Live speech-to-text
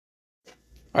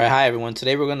All right, hi everyone.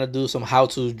 Today we're gonna do some how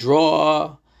to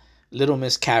draw Little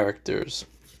Miss characters.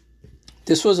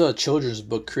 This was a children's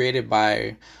book created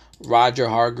by Roger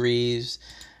Hargreaves.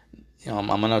 I'm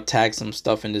gonna tag some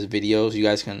stuff in this video so you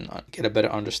guys can get a better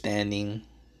understanding.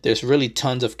 There's really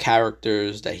tons of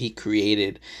characters that he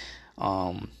created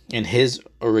in his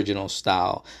original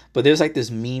style, but there's like this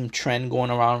meme trend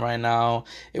going around right now.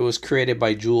 It was created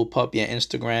by Jewel Puppy on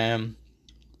Instagram.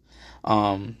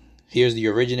 Um, Here's the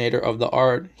originator of the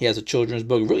art. He has a children's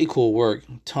book, really cool work,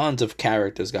 tons of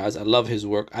characters, guys. I love his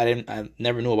work. I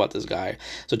never knew about this guy,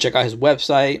 so check out his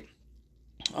website.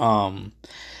 Um,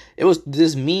 it was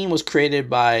this meme was created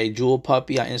by Jewel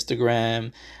Puppy on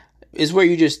Instagram. It's where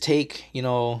you just take,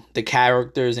 the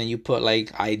characters and you put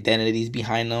like identities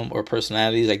behind them or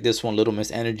personalities. Like this one, Little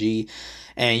Miss Energy,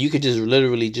 and you could just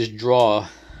literally just draw.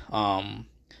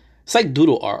 It's like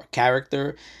doodle art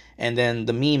character, and then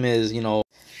the meme is,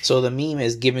 so the meme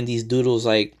is giving these doodles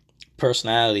like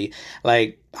personality.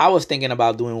 Like I was thinking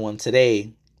about doing one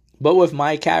today, but with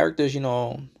my characters,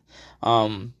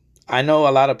 um, I know a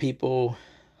lot of people.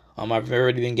 I've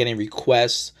already been getting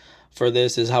requests for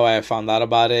this. Is how I found out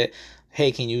about it.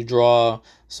 Hey, can you draw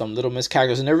some Little Miss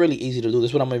characters? And they're really easy to do.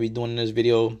 This is what I'm gonna be doing in this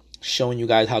video, showing you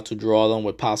guys how to draw them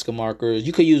with Posca markers.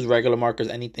 You could use regular markers,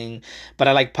 anything, but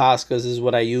I like Poscas. This is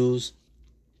what I use.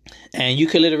 And you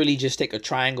could literally just take a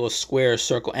triangle, square,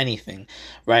 circle, anything,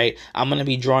 right? I'm going to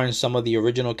be drawing some of the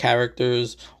original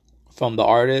characters from the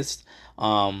artist.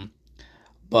 Um,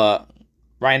 but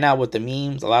right now with the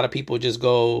memes, a lot of people just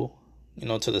go,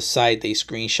 to the site, they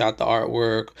screenshot the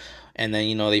artwork, and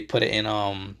then, they put it in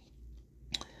a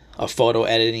photo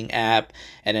editing app,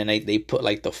 and then they put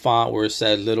like the font where it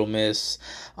says Little Miss,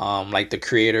 like the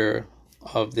creator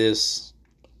of this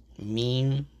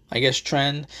meme, I guess,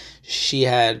 trend, she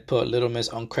had put Little Miss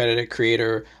uncredited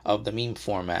creator of the meme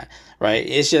format, right?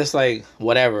 It's just like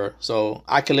whatever. So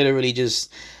I could literally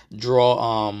just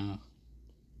draw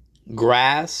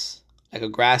grass, like a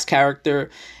grass character,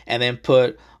 and then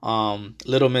put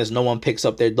Little Miss no one picks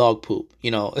up their dog poop.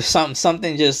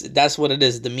 Something just that's what it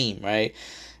is, the meme, right?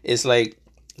 It's like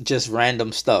just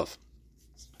random stuff,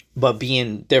 but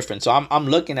being different. So I'm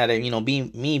looking at it,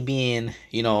 being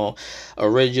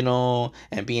original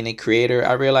and being a creator.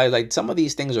 I realize like some of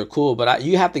these things are cool, but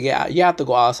you have to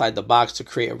go outside the box to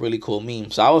create a really cool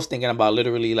meme. So I was thinking about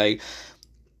literally like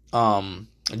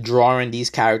drawing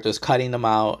these characters, cutting them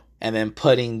out, and then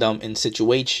putting them in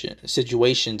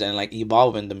situations and like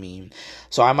evolving the meme.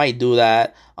 So I might do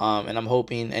that, and I'm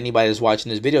hoping anybody that's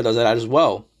watching this video does that as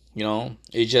well.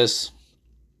 It just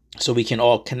so we can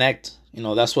all connect.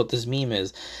 That's what this meme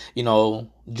is.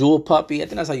 Jewel Puppy, I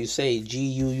think that's how you say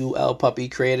Guul Puppy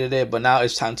created it, but now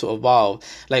it's time to evolve.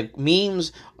 Like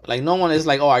memes, like no one is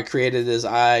like, oh, I created this.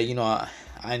 I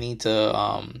need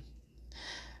to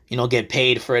get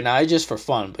paid for it now. It's just for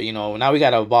fun, but now we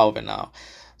gotta evolve it now.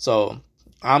 So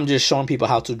I'm just showing people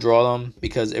how to draw them,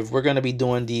 because if we're gonna be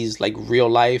doing these like real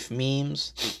life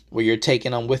memes where you're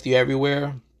taking them with you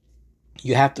everywhere,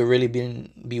 you have to really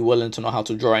be willing to know how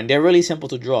to draw, and they're really simple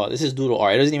to draw. This is doodle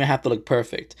art. It doesn't even have to look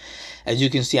perfect. As you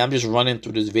can see, I'm just running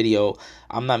through this video.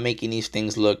 I'm not making these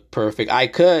things look perfect. I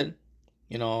could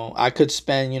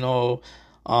spend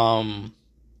 10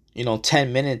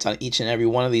 minutes on each and every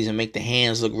one of these and make the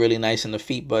hands look really nice and the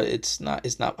feet, but it's not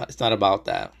about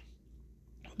that.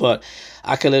 But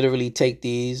I could literally take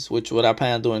these, which what I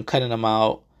plan on doing, cutting them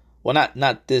out. Well,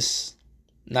 not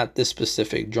this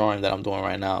specific drawing that I'm doing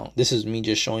right now. This is me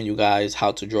just showing you guys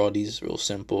how to draw these real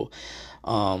simple.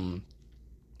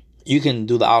 You can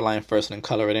do the outline first and then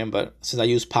color it in, but since I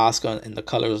use Posca and the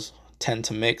colors tend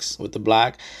to mix with the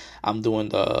black, I'm doing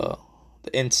the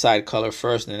inside color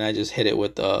first, and then I just hit it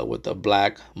with the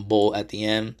black bold at the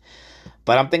end.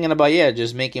 But I'm thinking about, yeah,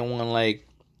 just making one like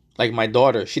my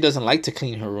daughter. She doesn't like to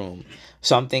clean her room,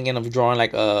 so I'm thinking of drawing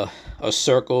like a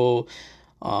circle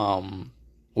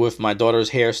with my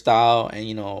daughter's hairstyle,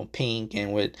 and pink,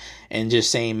 and just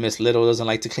saying Miss Little doesn't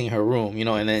like to clean her room,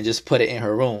 and then just put it in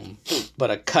her room, but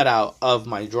a cutout of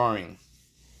my drawing.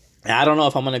 And I don't know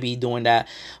if I'm going to be doing that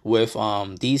with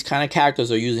these kind of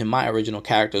characters or using my original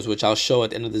characters, which I'll show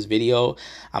at the end of this video.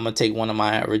 I'm going to take one of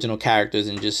my original characters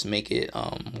and just make it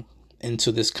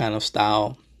into this kind of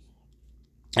style.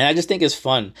 And I just think it's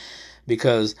fun,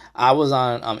 because I was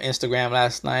on Instagram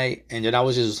last night, and then I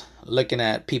was just looking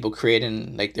at people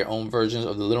creating like their own versions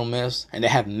of the Little Miss, and they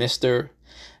have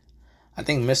I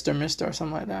think Mister or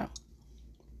something like that.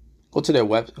 Go to the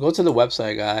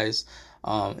website, guys.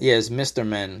 Yeah, it's Mr.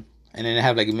 Men. And then they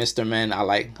have like Mr. Men. I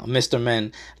like Mr.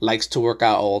 Men likes to work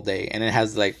out all day, and it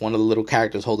has like one of the little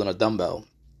characters holding a dumbbell.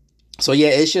 So yeah,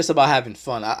 it's just about having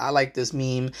fun. I like this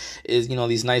meme. Is, you know,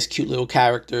 these nice cute little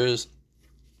characters,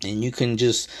 and you can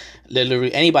just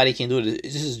literally, anybody can do it.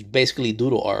 This is basically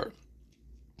doodle art.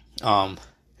 Um,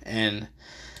 and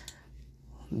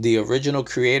the original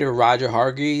creator, Roger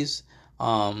Hargreaves,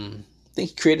 I think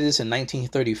he created this in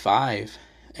 1935,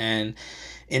 and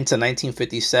into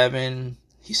 1957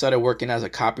 he started working as a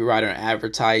copywriter in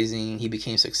advertising. He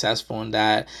became successful in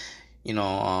that. You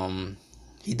know,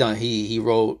 he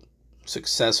wrote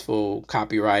successful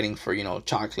copywriting for, you know,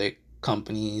 chocolate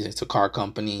companies, it's car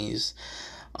companies.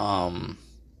 Um,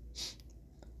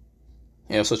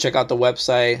 so check out the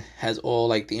website, has all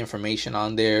like the information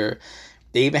on there.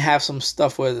 They even have some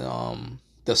stuff with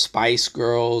the Spice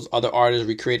Girls, other artists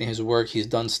recreating his work. He's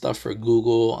done stuff for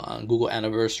Google on Google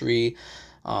Anniversary.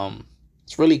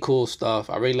 It's really cool stuff.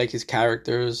 I really like his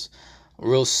characters.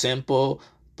 Real simple,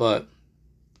 but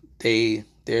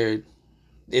they're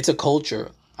it's a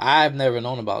culture. I've never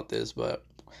known about this, but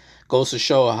goes to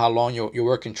show how long your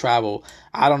work can travel.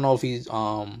 I don't know if he's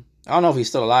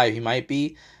still alive. He might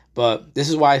be, but this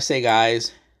is why I say,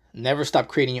 guys, never stop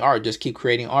creating art. Just keep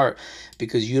creating art,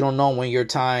 because you don't know when your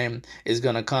time is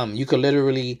gonna come. You could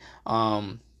literally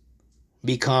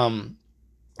become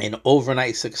an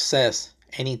overnight success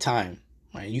anytime.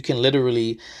 Right? You can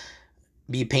literally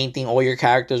be painting all your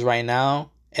characters right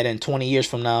now, and then 20 years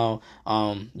from now,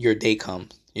 your day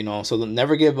comes. You know, so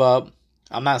never give up.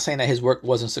 I'm not saying that his work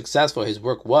wasn't successful. His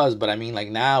work was, but I mean, like,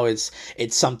 now it's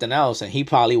something else, and he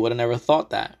probably would have never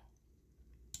thought that.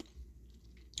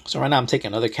 So right now I'm taking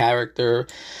another character.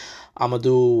 I'm gonna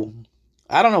do,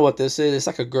 I don't know what this is. It's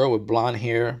like a girl with blonde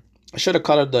hair. I should have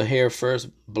colored the hair first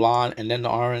blonde and then the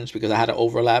orange, because I had an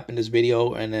overlap in this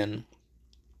video, and then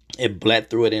it bled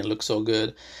through it and it looked so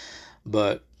good.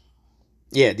 But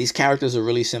yeah, these characters are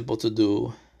really simple to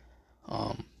do.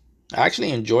 I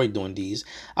actually enjoyed doing these.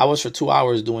 I was for 2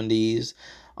 hours doing these.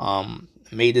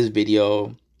 Made this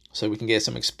video so we can get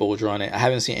some exposure on it. I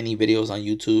haven't seen any videos on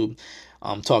YouTube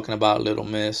talking about Little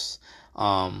Miss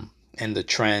and the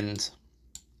trends.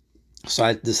 So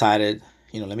I decided,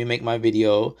 let me make my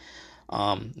video,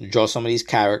 draw some of these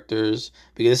characters,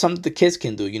 because it's something the kids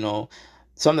can do,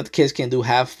 something that the kids can do,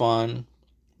 have fun,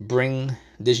 bring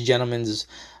this gentleman's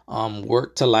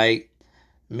work to light.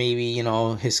 Maybe,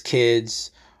 his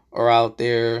kids are out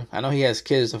there. I know he has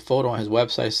kids, a photo on his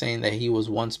website saying that he was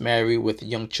once married with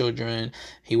young children.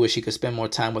 He wished he could spend more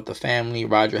time with the family.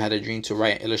 Roger had a dream to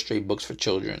write and illustrate books for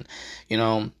children,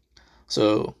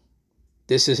 So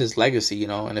this is his legacy,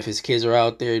 and if his kids are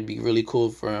out there, it'd be really cool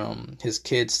for his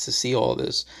kids to see all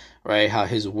this, right? How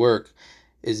his work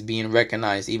is being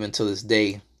recognized even to this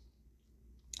day.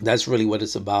 That's really what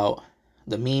it's about.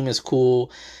 The meme is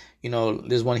cool.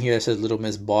 There's one here that says Little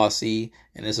Miss Bossy,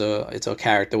 and it's a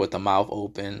character with the mouth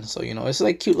open. So, it's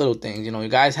like cute little things. You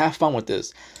guys have fun with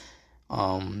this.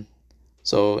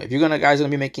 So if you're guys gonna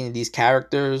be making these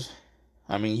characters,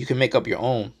 I mean, you can make up your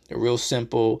own. They're real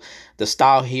simple. The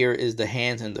style here is the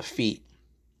hands and the feet.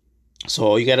 So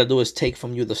all you gotta do is take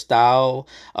from you the style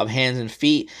of hands and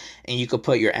feet, and you could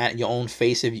put your own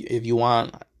face if you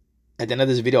want. At the end of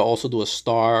this video, I'll also do a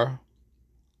star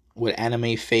with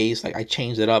anime face. Like, I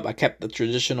changed it up. I kept his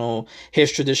traditional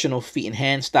feet and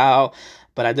hand style,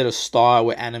 but I did a star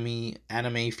with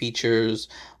anime features.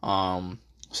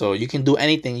 So you can do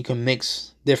anything. You can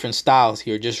mix different styles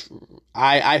here.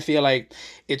 I feel like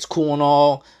it's cool and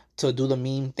all to do the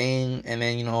meme thing, and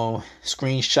then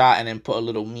screenshot and then put a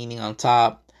little meaning on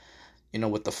top,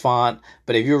 with the font.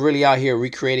 But if you're really out here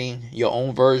recreating your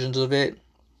own versions of it,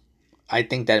 I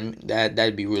think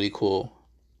that'd be really cool.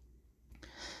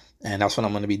 And that's what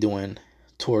I'm going to be doing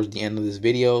towards the end of this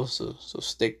video. So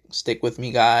stick with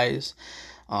me, guys.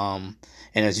 And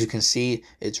as you can see,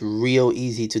 it's real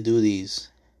easy to do these.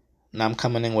 Now I'm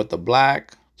coming in with the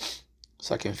black,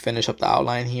 so I can finish up the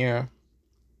outline here.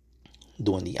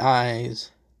 Doing the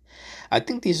eyes. I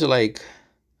think these are like,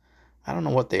 I don't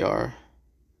know what they are.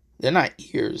 They're not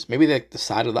ears. Maybe they're like the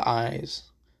side of the eyes.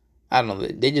 I don't know.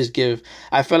 They just give,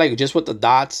 I feel like just with the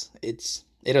dots, it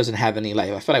doesn't have any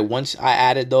life. I feel like once I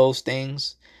added those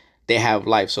things, they have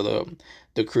life. So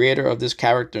the creator of this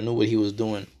character knew what he was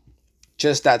doing.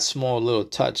 Just that small little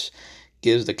touch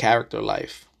gives the character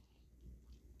life.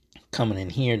 Coming in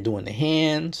here, doing the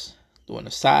hands, doing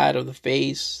the side of the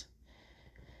face.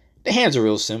 The hands are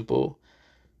real simple.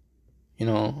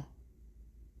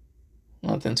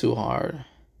 Nothing too hard.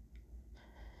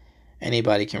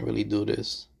 Anybody can really do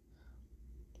this.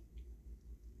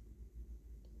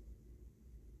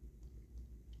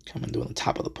 Coming, doing the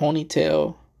top of the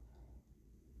ponytail.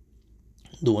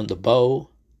 Doing the bow.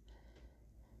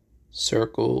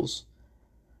 Circles.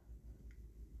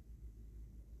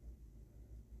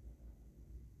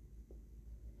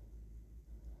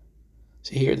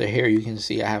 So here, the hair, you can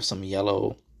see I have some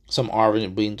yellow, some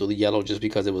orange bleeding through the yellow just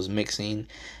because it was mixing,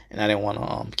 and I didn't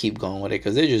want to keep going with it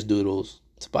because they're just doodles.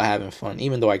 It's about having fun,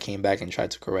 even though I came back and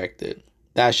tried to correct it.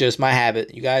 That's just my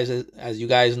habit. You guys, as you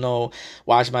guys know,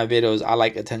 watch my videos. I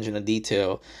like attention to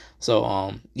detail.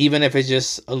 So even if it's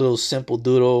just a little simple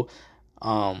doodle,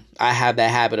 I have that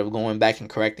habit of going back and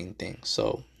correcting things.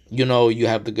 So you know you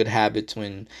have the good habits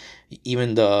when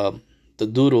even the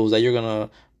doodles that you're gonna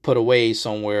put away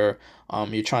somewhere,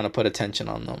 you're trying to put attention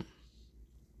on them.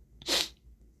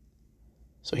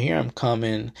 So here I'm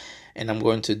coming and I'm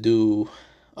going to do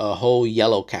a whole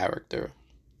yellow character.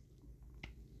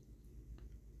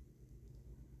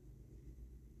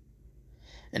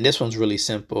 And this one's really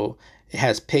simple. It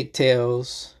has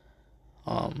pigtails.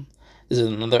 This is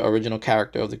another original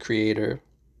character of the creator.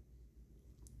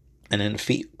 And then the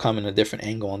feet come in a different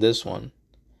angle on this one.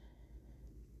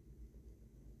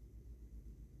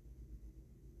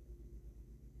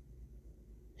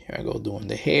 Here I go doing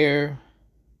the hair.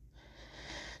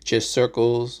 Just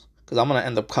circles. Because I'm going to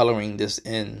end up coloring this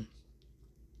in.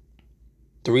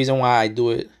 The reason why I do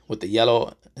it with the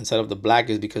yellow instead of the black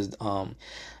is because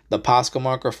the Posca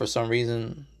marker, for some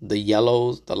reason, the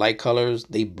yellows, the light colors,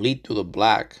 they bleed through the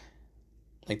black.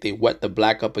 Like they wet the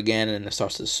black up again and it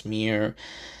starts to smear.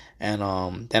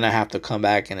 And then I have to come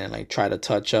back and then like try to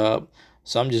touch up.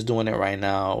 So I'm just doing it right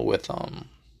now with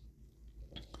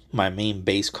my main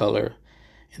base color.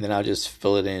 And then I'll just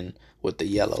fill it in with the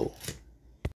yellow.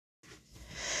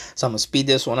 So I'm going to speed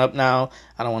this one up now.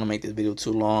 I don't want to make this video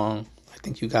too long. I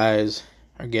think you guys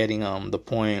are getting the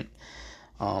point.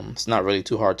 It's not really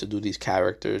too hard to do these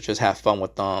characters. Just have fun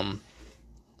with them.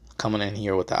 Coming in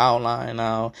here with the outline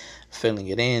now, filling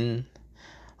it in.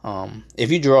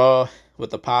 If you draw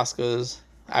with the Poscas,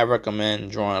 I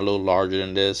recommend drawing a little larger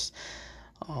than this.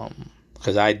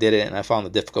 Because I did it and I found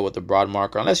it difficult with the broad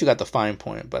marker, unless you got the fine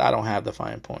point, but I don't have the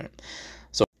fine point.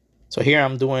 So here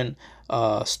I'm doing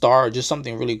a star, just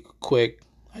something really quick.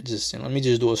 Let me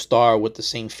just do a star with the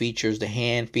same features, the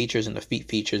hand features and the feet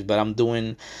features, but I'm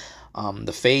doing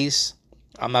the face.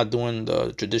 I'm not doing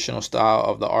the traditional style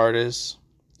of the artist.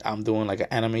 I'm doing like an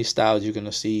anime style, as you're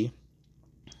gonna see.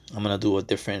 I'm gonna do a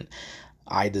different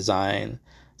eye design.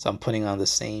 So I'm putting on the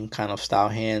same kind of style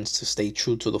hands to stay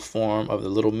true to the form of the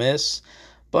Little Miss,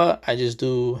 but I just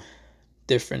do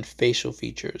different facial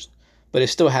features. But it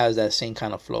still has that same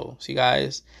kind of flow. See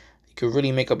guys, you could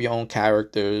really make up your own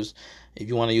characters. If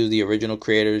you want to use the original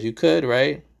creators, you could,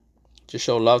 right? Just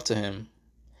show love to him.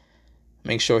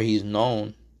 Make sure he's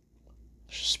known.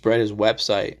 Spread his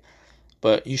website.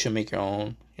 But you should make your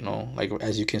own, you know, like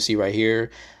as you can see right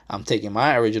here, I'm taking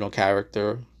my original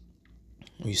character.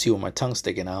 You see with my tongue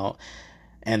sticking out.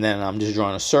 And then I'm just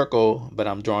drawing a circle, but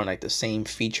I'm drawing like the same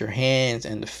feature hands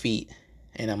and the feet.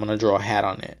 And I'm going to draw a hat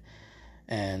on it.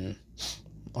 And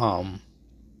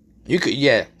you could,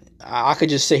 yeah, I could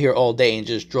just sit here all day and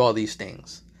just draw these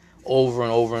things over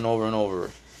and over and over and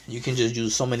over. You can just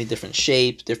use so many different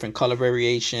shapes, different color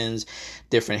variations,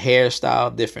 different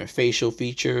hairstyle, different facial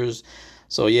features.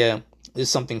 So yeah, it's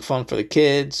something fun for the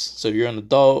kids. So if you're an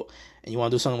adult and you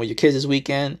want to do something with your kids this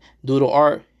weekend, doodle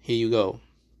art, here you go.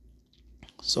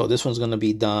 So this one's going to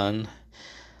be done.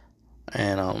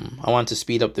 And I wanted to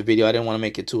speed up the video. I didn't want to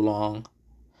make it too long.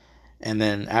 And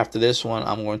then after this one,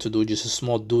 I'm going to do just a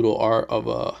small doodle art of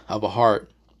a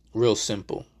heart. Real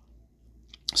simple.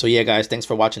 So yeah, guys, thanks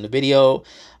for watching the video.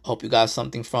 I hope you got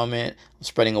something from it. I'm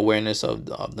spreading awareness of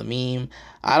the meme.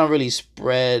 I don't really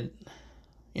spread,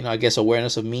 you know, I guess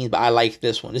awareness of memes, but I like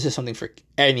this one. This is something for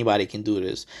anybody can do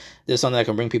this. This is something that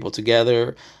can bring people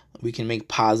together. We can make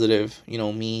positive, you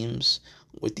know, memes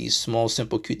with these small,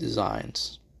 simple, cute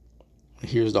designs.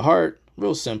 Here's the heart.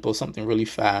 Real simple, something really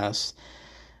fast.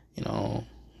 You know,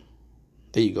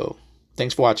 there you go.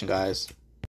 Thanks for watching, guys.